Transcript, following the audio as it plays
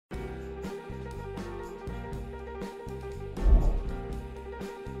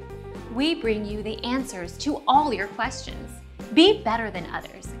we bring you the answers to all your questions. Be better than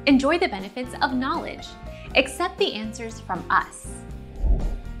others. Enjoy the benefits of knowledge. Accept the answers from us.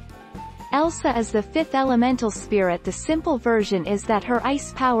 Elsa is the fifth elemental spirit. The simple version is that her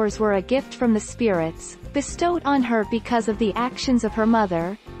ice powers were a gift from the spirits, bestowed on her because of the actions of her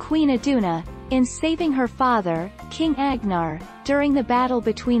mother, Queen Iduna, in saving her father, King Agnar, during the battle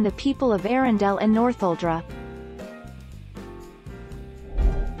between the people of Arendelle and Northuldra.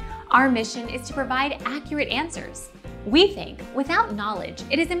 Our mission is to provide accurate answers. We think without knowledge,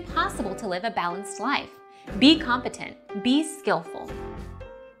 it is impossible to live a balanced life. Be competent, be skillful.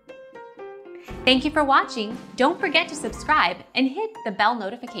 Thank you for watching. Don't forget to subscribe and hit the bell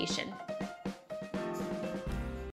notification.